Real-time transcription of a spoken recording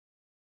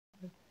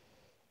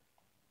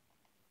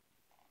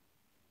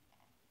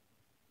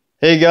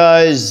Hey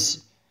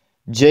guys,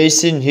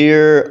 Jason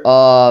here.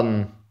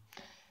 I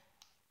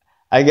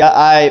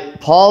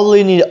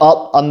probably need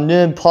up. I'm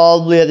gonna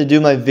probably have to do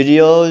my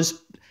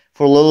videos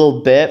for a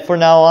little bit for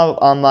now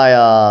on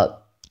my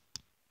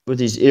with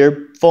these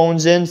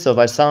earphones in. So if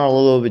I sound a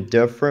little bit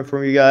different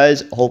from you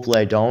guys,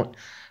 hopefully I don't.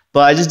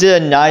 But I just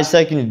did a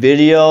 9-second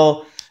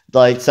video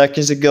like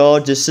seconds ago,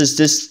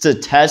 just to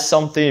test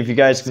something. If you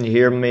guys can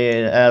hear me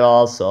at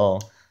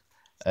all,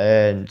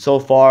 and so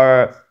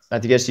far I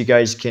guess you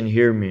guys can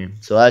hear me.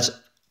 So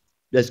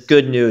that's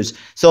good news.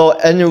 So,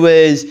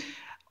 anyways,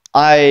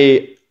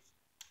 I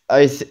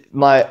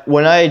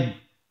when I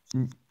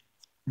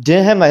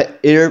didn't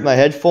have my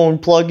headphone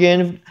plug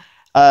in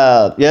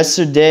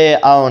yesterday, I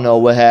don't know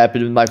what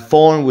happened. My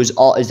phone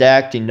is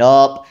acting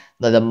up,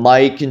 like the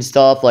mic and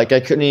stuff. Like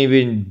I couldn't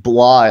even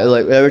blog.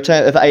 Like every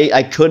time if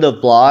I could have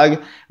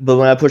blogged, but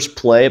when I push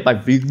play,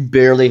 you can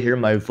barely hear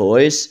my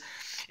voice.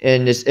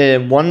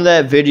 And one of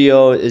that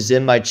video is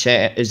in my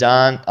is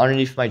on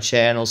underneath my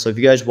channel. So if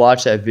you guys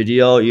watch that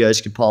video, you guys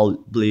can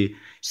probably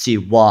see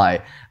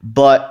why.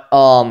 But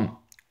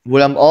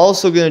what I'm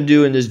also gonna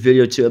do in this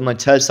video too, I'm gonna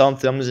test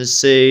something. I'm gonna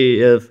say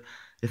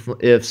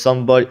if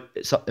somebody,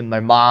 my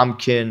mom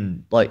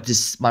can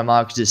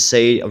just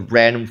say a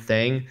random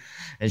thing,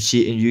 and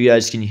you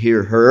guys can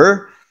hear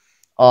her.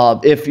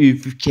 If you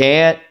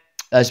can't,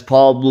 that's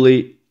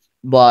probably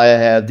why I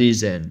have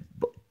these in.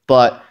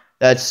 But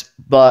I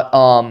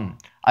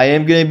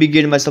am gonna be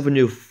getting myself a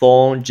new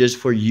phone just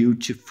for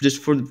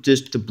YouTube,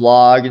 just to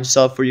blog and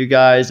stuff for you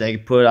guys. I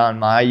can put it on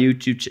my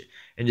YouTube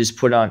and just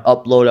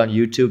upload on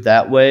YouTube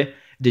that way.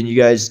 Then you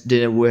guys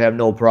would have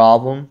no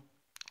problem,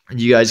 and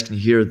you guys can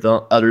hear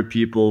the other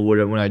people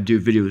when I do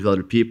videos with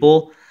other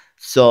people.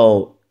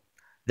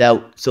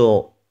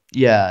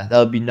 Yeah, that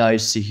would be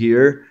nice to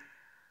hear.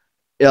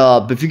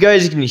 But if you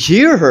guys can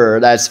hear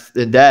her, that's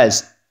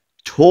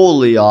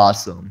totally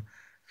awesome,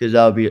 because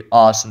that would be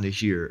awesome to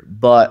hear.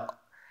 But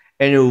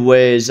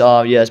anyways,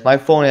 yes, my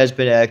phone has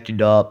been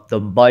acting up.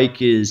 My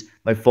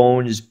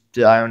phone is,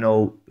 I don't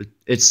know,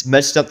 it's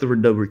messed up the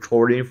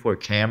recording for a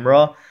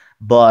camera,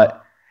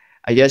 but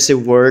I guess it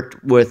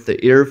worked with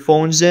the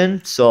earphones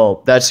in,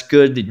 so that's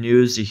good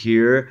news to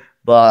hear.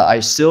 But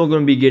I still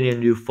gonna be getting a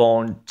new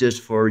phone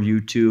just for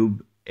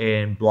YouTube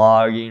and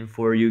blogging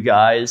for you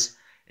guys,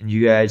 and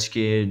you guys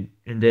and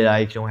then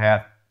I don't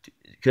have to,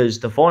 because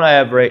the phone I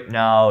have right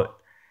now,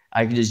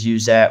 I can just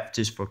use that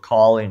just for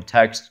calling,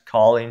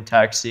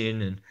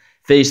 texting, and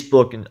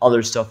Facebook and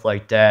other stuff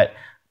like that.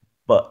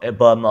 But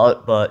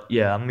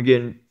yeah,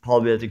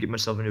 probably have to get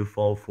myself a new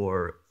phone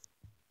for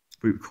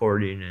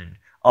recording and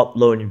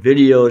uploading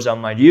videos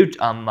on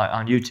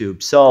on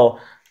YouTube. So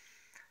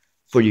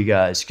for you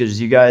guys, because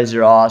you guys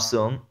are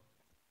awesome.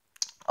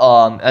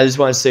 I just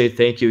want to say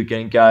thank you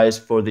again, guys,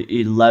 for the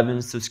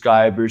 11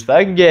 subscribers. If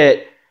I can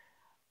get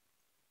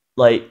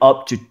like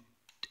up to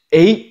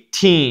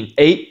 18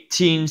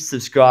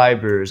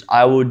 subscribers,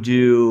 I will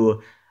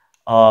do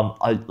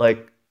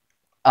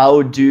I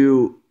would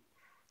do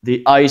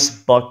the ice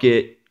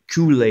bucket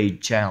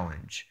Kool-Aid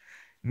challenge,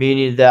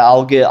 meaning that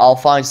I'll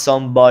find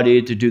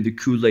somebody to do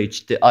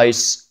the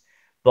ice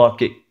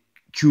bucket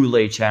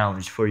Kool-Aid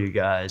challenge for you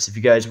guys if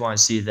you guys want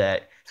to see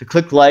that. So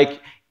click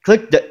like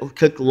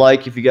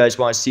if you guys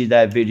want to see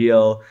that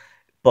video.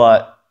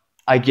 But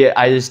I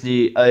just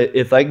need,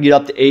 if I can get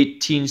up to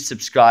 18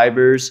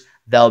 subscribers,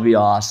 that'll be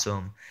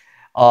awesome.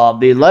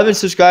 The 11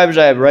 subscribers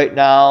I have right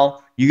now,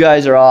 you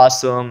guys are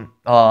awesome.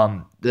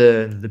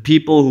 The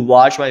people who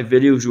watch my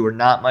videos who are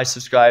not my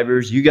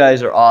subscribers, you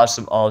guys are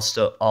awesome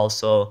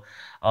also.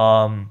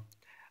 I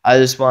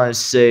just want to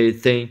say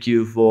thank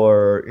you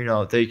for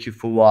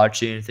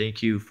watching.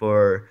 Thank you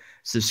for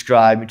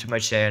subscribing to my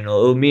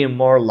channel. It will mean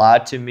a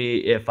lot to me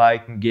if I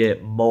can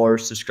get more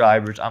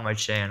subscribers on my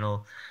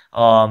channel,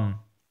 and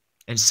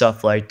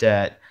stuff like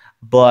that.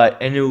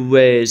 But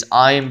anyways,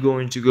 I am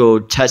going to go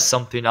test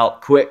something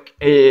out quick,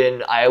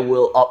 and I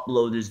will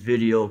upload this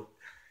video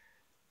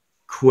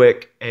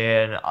quick,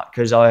 and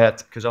because I'm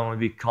going to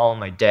be calling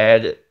my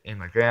dad and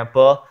my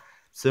grandpa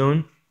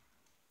soon.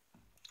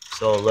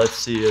 So let's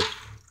see if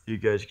you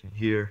guys can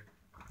hear.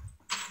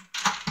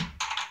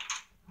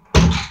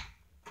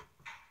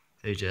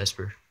 Hey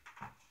Jasper.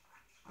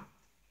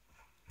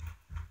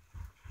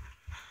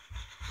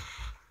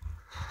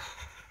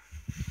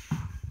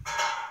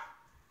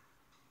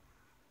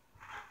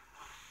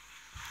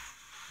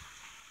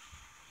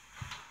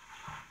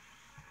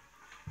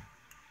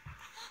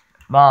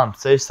 Mom,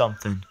 say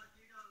something.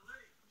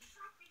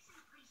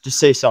 Just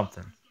say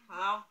something.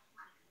 Hello?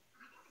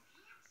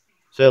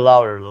 Say it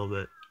louder a little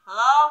bit.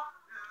 Hello?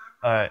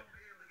 Alright.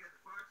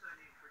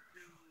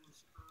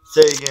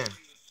 Say it again.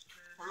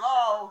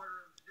 Hello?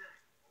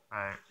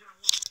 Alright.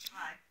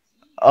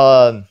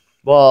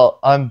 Well,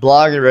 I'm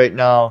blogging right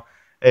now,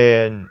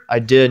 and I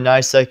did a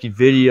 9-second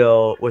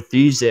video with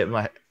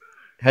my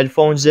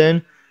headphones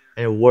in,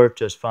 and it worked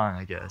just fine,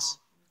 I guess.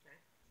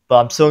 But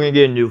I'm still gonna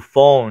get a new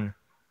phone,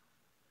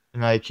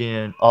 and I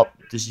can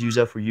just use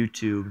that for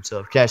YouTube and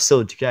stuff. Can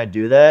I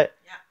do that?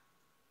 Yeah.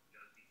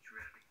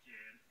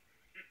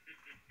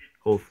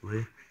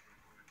 hopefully.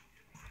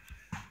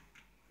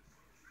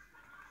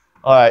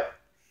 All right.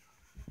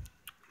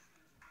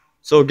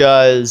 So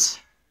guys,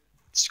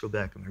 let's go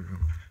back in my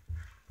room.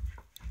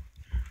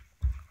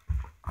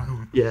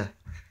 Yeah.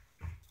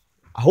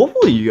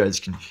 Hopefully you guys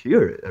can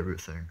hear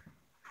everything.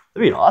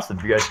 That'd be awesome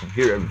if you guys can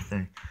hear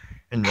everything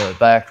in the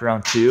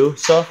background too,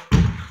 stuff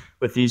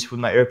with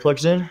my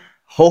earplugs in.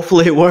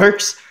 Hopefully it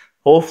works.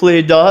 Hopefully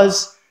it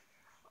does.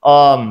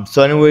 So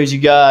anyways, you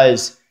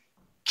guys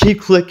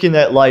keep clicking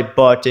that like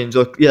button.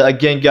 So yeah,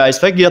 again, guys,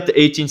 if I get up to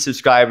 18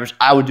 subscribers,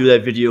 I would do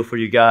that video for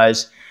you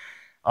guys.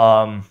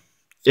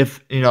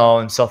 If you know,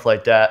 and stuff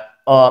like that.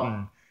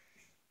 So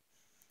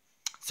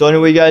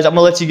anyway, guys, I'm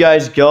gonna let you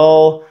guys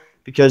go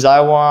because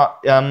I'm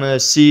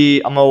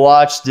gonna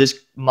watch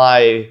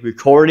my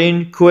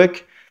recording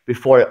quick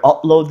before I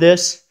upload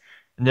this,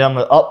 and then I'm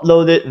gonna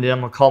upload it, and then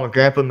I'm gonna call my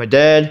grandpa and my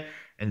dad,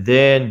 and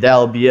then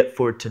that'll be it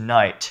for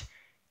tonight.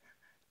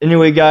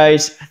 Anyway,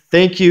 guys,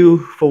 thank you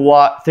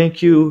for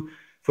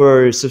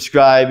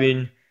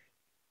subscribing.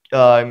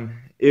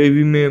 It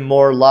would mean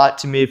a lot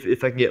to me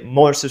if I can get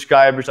more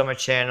subscribers on my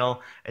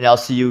channel, and I'll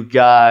see you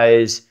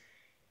guys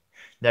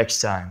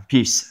next time.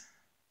 Peace.